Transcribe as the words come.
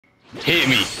Hit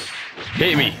me.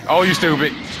 Hit me. Oh, you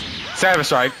stupid. Savage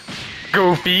Strike.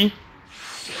 Goofy.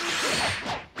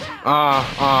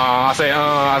 I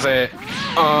said,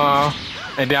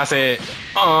 and then I said,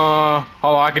 hold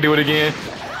on, I can do it again.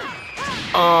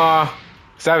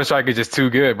 Savage Strike is just too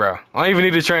good, bro. I don't even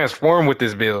need to transform with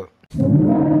this build.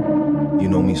 You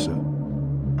know me, sir.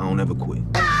 I don't ever quit.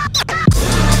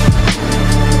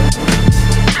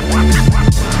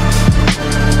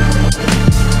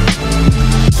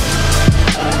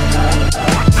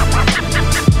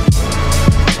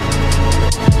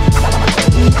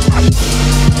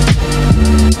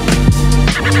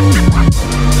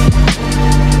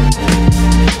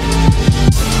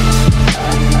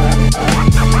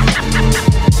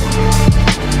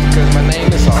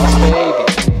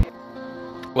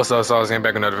 What's up, so I was getting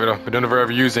back another video. We're doing a video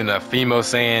using a female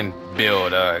Saiyan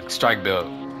build, strike build.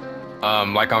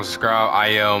 Like I'm subscribed. I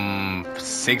am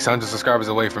 600 subscribers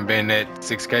away from being at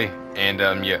 6K, and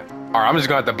yeah. Alright, I'm just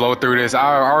gonna have to blow through this.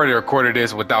 I already recorded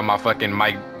this without my fucking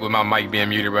mic, with my mic being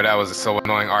muted, but that was so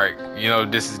annoying. Alright, you know,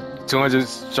 this is 200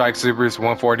 strike supers,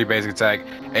 140 basic attack,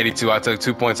 82. I took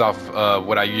 2 points off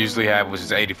what I usually have, which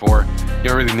is 84. You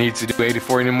don't really need to do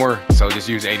 84 anymore, so just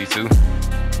use 82.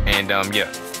 And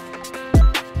yeah.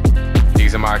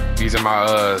 These are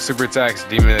my super attacks.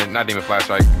 Not demon flash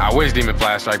strike. I wish demon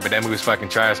flash strike, but that move's fucking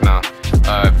trash now.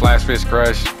 Flash fist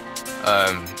crush,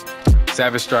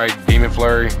 savage strike, demon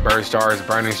flurry, burst charge,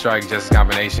 burning strike, justice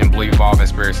combination, bleed evolve, and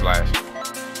spirit slash.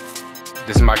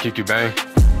 This is my QQ bang,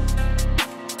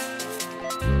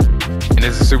 and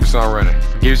this is super strong running.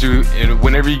 Gives you,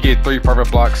 whenever you get 3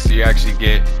 perfect blocks, you actually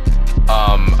get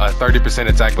a 30%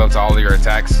 attack buff to all of your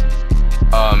attacks.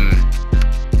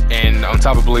 And on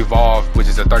top of Blue Evolve, which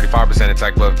is a 35%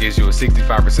 attack buff, gives you a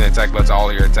 65% attack buff to all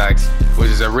of your attacks, which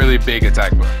is a really big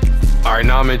attack buff. Alright,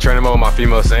 now I'm in training mode with my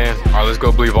female Saiyan. Alright, let's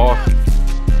go Blue Evolve.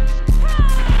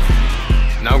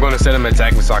 Now I'm going to set him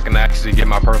attacking so I can actually get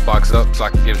my perfect blocks up, so I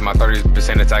can give my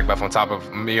 30% attack buff on top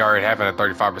of me already having a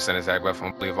 35% attack buff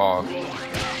on Blue Evolve.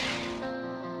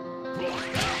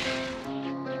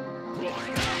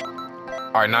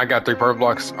 Alright, now I got 3 perfect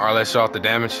blocks. Alright, let's show off the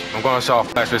damage. I'm going to show off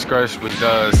Flash Fist Crush, which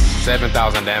does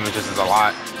 7,000 damage. This is a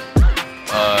lot.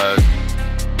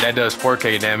 That does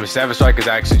 4K damage. Savage Strike is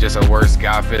actually just a worse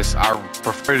God Fist. I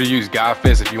prefer to use God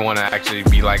Fist if you want to actually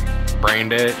be like brain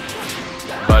dead.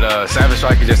 But Savage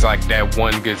Strike is just like that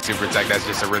one good super attack. That's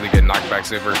just a really good knockback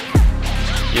super.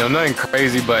 You know, nothing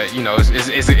crazy, but you know,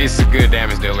 it's a good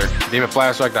damage dealer. Demon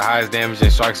Flash Strike, the highest damage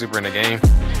and strike super in the game.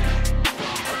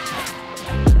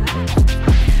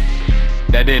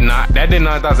 That did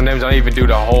 9,000 damage. I didn't even do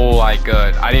the whole like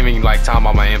I didn't even like time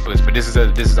all my inputs, but this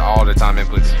is all the time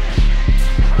inputs,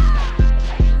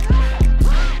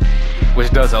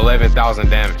 which does 11,000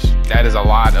 damage. That is a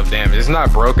lot of damage. It's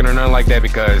not broken or nothing like that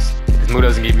because this move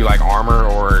doesn't give you like armor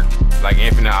or like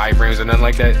infinite iframes or nothing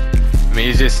like that. I mean,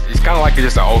 it's kind of like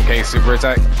just an okay super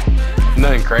attack.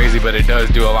 Nothing crazy, but it does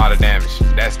do a lot of damage.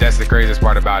 That's the craziest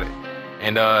part about it.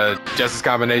 And justice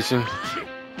combination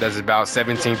does about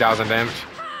 17,000 damage.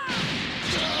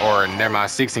 Or never mind,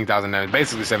 16,000 damage.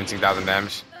 Basically 17,000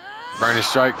 damage. Burning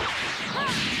strike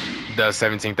does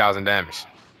 17,000 damage.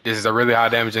 This is a really high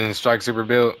damage in strike super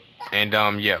build. And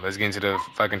yeah, let's get into the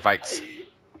fucking fights.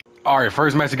 Alright,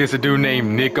 first match against a dude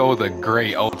named Nico the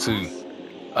Great 02.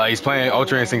 He's playing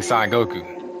Ultra Instinct Saiyan Goku.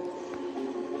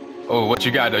 Oh, what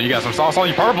you got though? You got some sauce on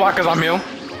you? Purple block, cause I'm him.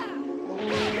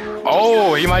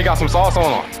 Oh, he might got some sauce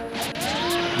on him.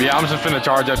 But yeah, I'm just finna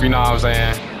charge up, you know what I'm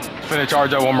saying? Finna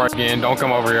charge up one more again. Don't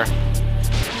come over here.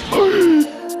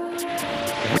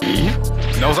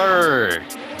 No sir.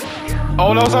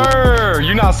 Oh no sir.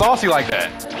 You're not saucy like that.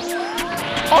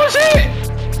 Oh shit.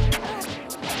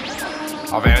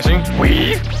 I'm vanishing.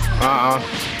 Weave.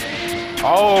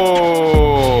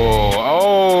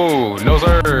 Oh, no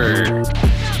sir.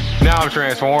 Now I'm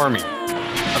transforming.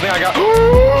 I think I got.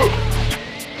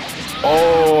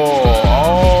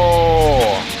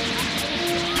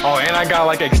 Oh, and I got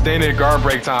like extended guard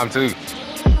break time too.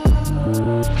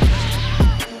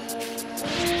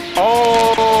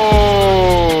 Oh,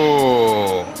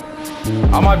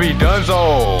 I might be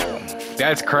donezo.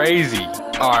 That's crazy.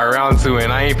 All right, round 2,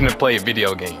 and I ain't finna play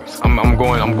video games. I'm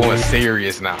going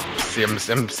serious now. I'm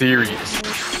serious.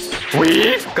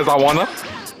 Weave, cause I wanna.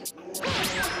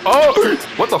 Oh,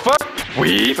 what the fuck?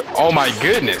 Weave. Oh my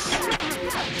goodness.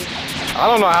 I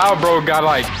don't know how bro got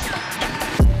like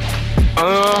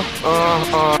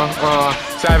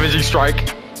Savage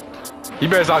strike. You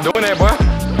better stop doing that, boy.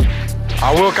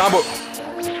 I will combo.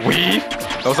 Weave.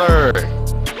 No sir.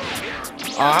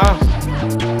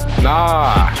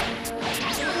 Nah.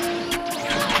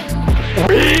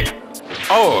 Weave.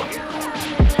 Oh.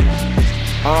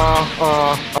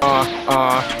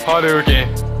 Hadouken.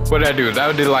 What did that do?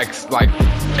 That did like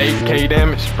 8k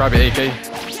damage, probably 8k.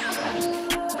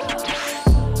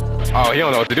 Oh, he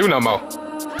don't know what to do no more.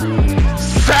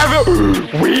 Savage!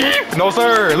 Weave? No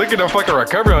sir. Look at the fucking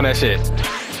recovery on that shit.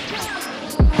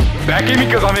 Back at me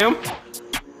because I'm him.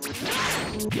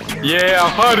 Yeah,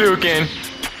 Hadouken.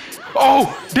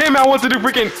 Oh, damn it, I want to do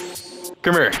freaking.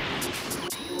 Come here.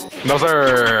 No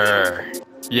sir.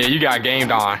 Yeah, you got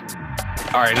gamed on.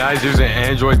 Alright, now he's using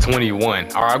Android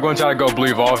 21. Alright, I'm gonna try to go blue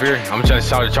evolve here. I'm gonna try to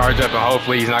shout a charge up and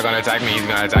hopefully he's not gonna attack me. He's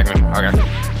gonna attack me. Okay.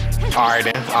 Alright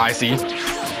then. I see.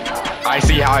 I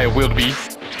see how it will be.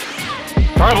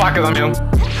 Turn block cause I'm him.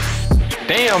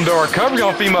 Damn, the recovery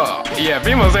on female. Yeah,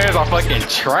 female's airs are fucking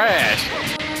trash.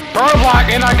 Turn block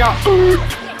and I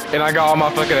got all my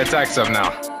fucking attacks up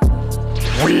now.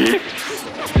 Weep.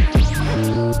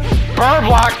 Bird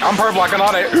block. I'm bird blocking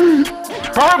all that.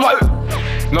 Bird block.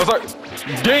 No sir.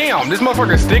 Damn, this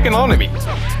motherfucker's sticking onto me. Alright,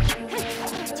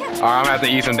 I'm gonna have to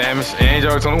eat some damage.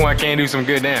 Android 21 can do some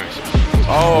good damage.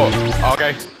 Oh,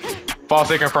 okay. False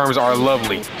hit confirms are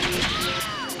lovely.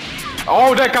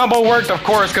 Oh, that combo worked, of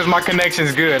course, because my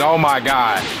connection's good. Oh my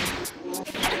god.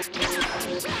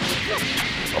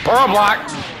 Pearl block.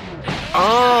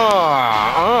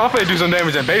 I'm gonna do some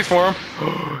damage at base for him.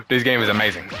 This game is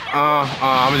amazing. I'm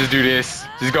gonna just do this.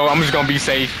 I'm just gonna be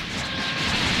safe.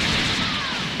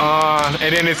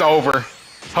 And then it's over.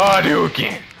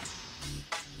 Hadouken.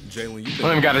 I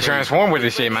even got to transform with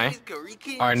this shit, man.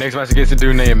 All right, next match against a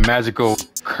dude named Magical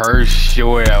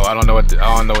Kershaw. I don't know what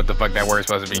the fuck that word's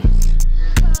supposed to be.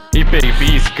 He picked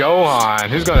Beast Gohan.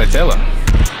 Who's gonna tell him?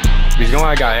 Beast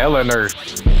Gohan got hella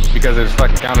nerfed because of his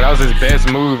fucking counter. That was his best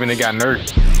move, and it got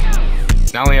nerfed.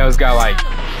 Not only else got like,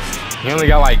 he only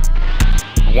got like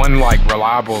one like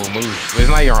reliable move. But it's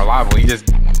not even reliable. He just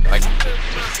like.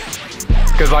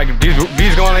 Cause like Beast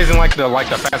Gohan isn't like the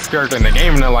fastest character in the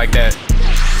game and nothing like that.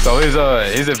 So his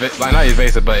like not his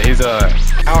basic, but his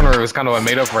counter was kind of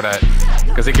made up for that.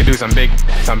 Cause he could do some big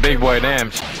boy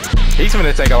damage. He's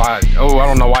gonna take a lot. Oh, I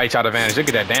don't know why he tried to vanish. Look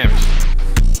at that damage.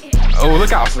 Oh,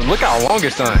 look how long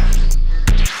it's done.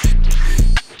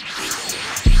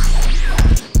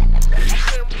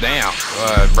 Damn,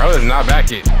 brother's not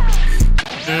back yet.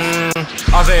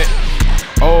 I'll say it.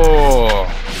 Oh.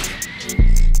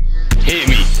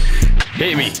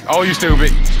 Hit me. Oh, you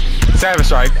stupid. Savage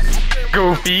strike.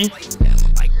 Goofy.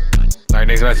 Alright,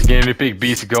 next match again. We pick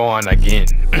Beast Gohan again.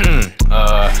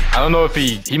 I don't know if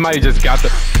he might have just got the.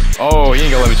 Oh, he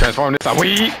ain't gonna let me transform this time.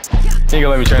 He ain't gonna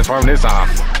let me transform this time.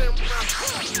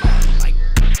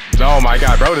 Oh my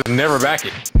god, bro, just never back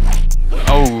it.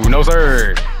 Oh, no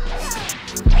sir.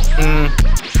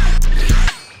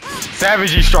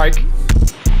 Savage strike.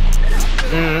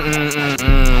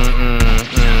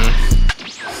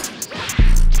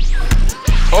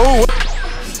 Oh,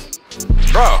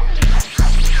 bro.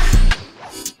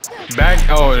 Back.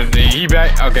 Oh, he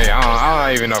back. Okay, I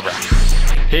don't even know, bro.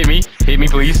 Hit me,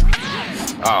 please.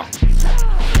 Oh.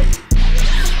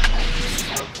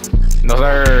 No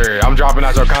sir. I'm dropping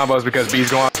out your combos because B's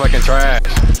going fucking trash.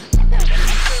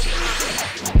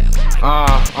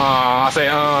 I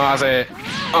said,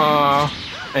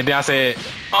 and then I said,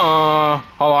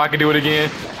 hold on, I can do it again.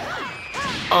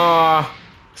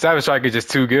 Savage Strike is just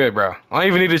too good, bro. I don't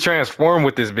even need to transform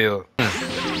with this build.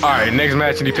 Alright, next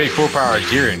match, and he picked full power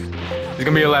Jiren. It's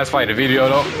gonna be the last fight of the video,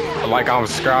 though. Like, I'm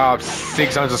subscribed,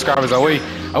 600 subscribers away.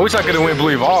 I wish I could have went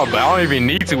blue evolve, but I don't even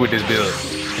need to with this build.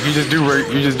 You just do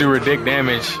ridiculous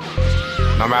damage,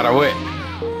 no matter what.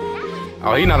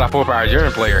 Oh, he's not a full power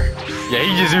Jiren player. Yeah,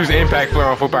 he just used impact flare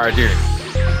on full power Jiren.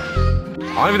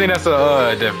 I don't even think that's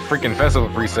the freaking festival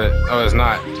preset. Oh, it's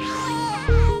not.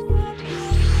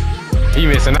 He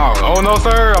missing out. Oh no,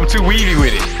 sir, I'm too weedy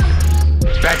with it.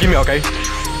 Back me, okay.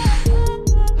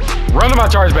 Run to my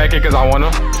charge back here because I want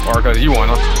him, or because you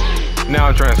want him. Now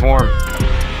I'm transformed.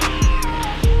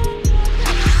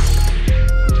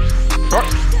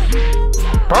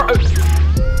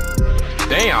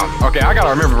 Damn. Okay, I gotta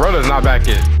remember, brother's not back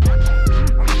yet.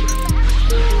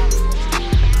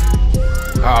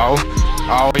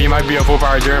 Oh, he might be a full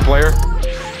power Jiren player.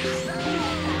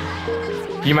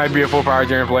 He might be a full power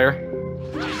Jiren player.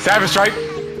 Savage strike.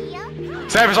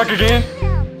 Savage strike again.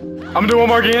 I'm doing one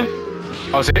more again.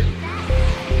 Oh shit.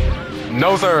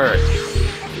 No sir.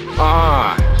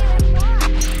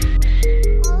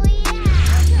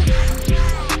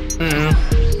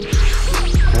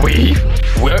 We.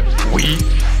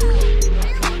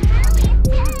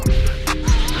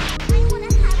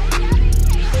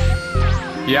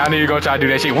 Yeah, I knew you were gonna try to do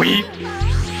that shit.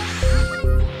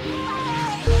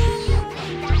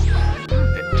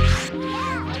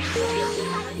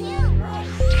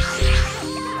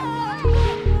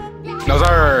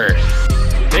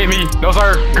 Yo,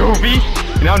 sir, goofy.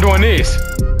 Now I'm doing this.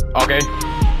 Okay.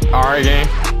 All right, gang.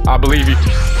 I believe you.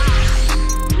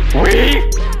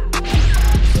 Wait.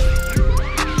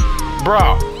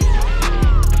 Bro.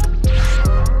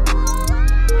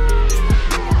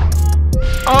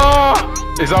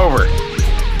 It's over.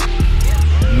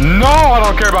 No, I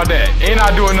don't care about that. And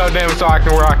I do enough damage so I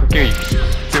can kill you.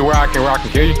 See where I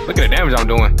can kill you. Look at the damage I'm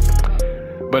doing.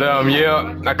 But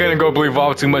yeah, I couldn't go Blue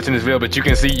Evolve too much in this video, but you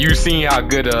can see, you seen how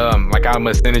good like how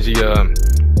much energy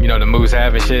you know, the moves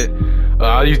have and shit.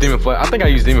 I use Demon Flare. I think I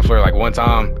used Demon Flare like one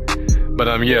time.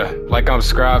 But yeah, like, comment,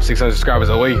 subscribe, 600 subscribers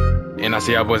away, and I'll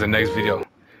see y'all boys in the next video.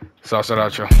 So I'll shout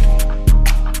out y'all.